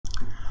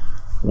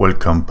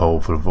Welcome,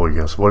 powerful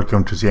warriors.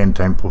 Welcome to the End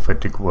Time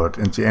Prophetic Word.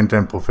 And the End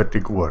Time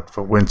Prophetic Word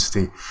for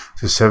Wednesday,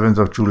 the 7th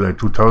of July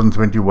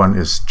 2021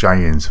 is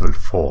giants will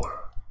fall.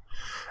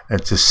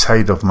 At the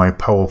sight of my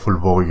powerful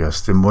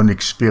warriors,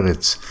 demonic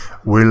spirits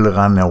will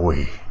run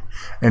away.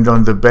 And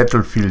on the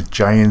battlefield,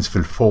 giants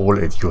will fall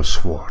at your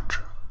sword.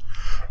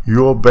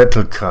 Your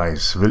battle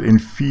cries will in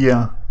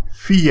fear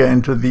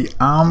into the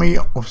army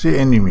of the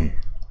enemy.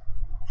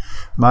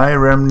 My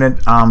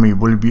remnant army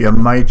will be a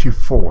mighty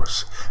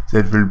force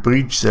that will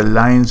breach the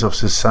lines of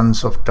the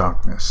sons of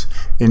darkness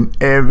in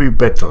every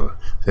battle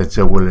that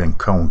they will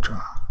encounter.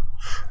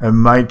 A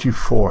mighty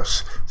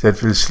force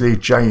that will slay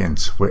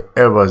giants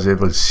wherever they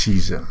will see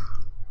them.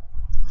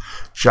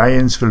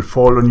 Giants will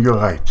fall on your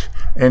right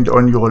and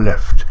on your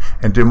left,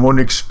 and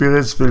demonic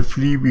spirits will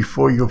flee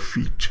before your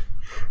feet.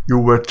 You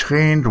were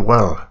trained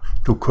well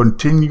to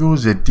continue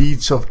the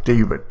deeds of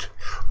David,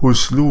 who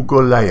slew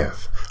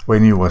Goliath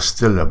when he was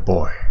still a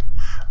boy.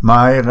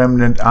 My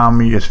remnant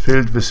army is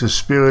filled with the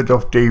spirit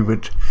of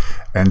David,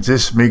 and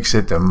this makes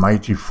it a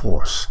mighty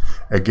force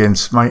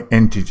against my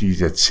entity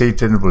that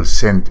Satan will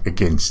send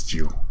against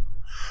you.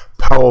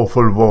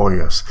 Powerful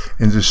warriors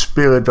in the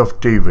spirit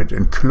of David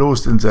and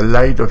clothed in the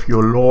light of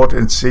your Lord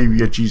and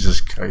Savior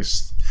Jesus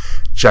Christ,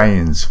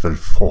 giants will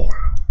fall.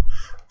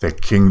 The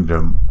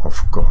kingdom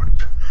of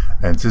God.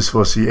 And this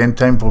was the End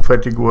Time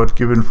Prophetic Word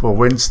given for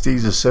Wednesday,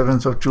 the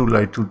 7th of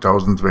July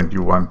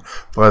 2021.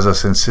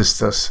 Brothers and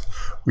sisters,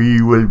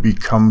 we will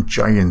become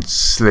giant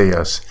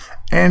slayers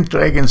and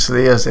dragon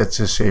slayers at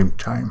the same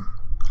time.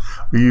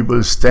 We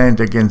will stand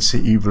against the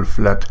evil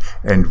flood,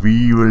 and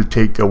we will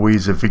take away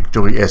the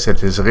victory as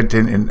it is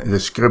written in the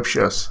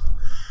scriptures.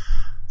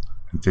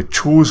 The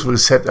truth will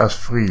set us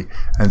free,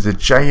 and the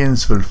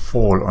giants will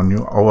fall on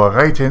our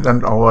right hand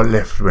and our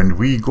left when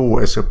we go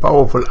as a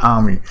powerful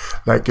army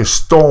like a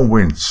storm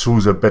wind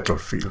through the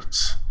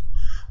battlefields.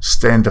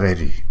 Stand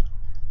ready.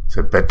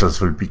 The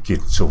battles will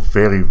begin so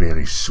very,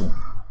 very soon.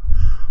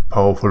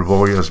 Powerful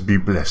warriors, be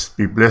blessed.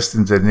 Be blessed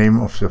in the name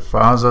of the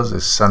Father,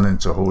 the Son,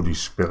 and the Holy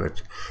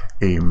Spirit.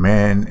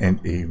 Amen and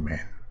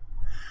amen.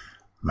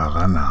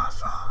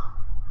 Maranatha.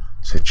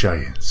 The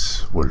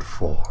giants will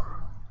fall.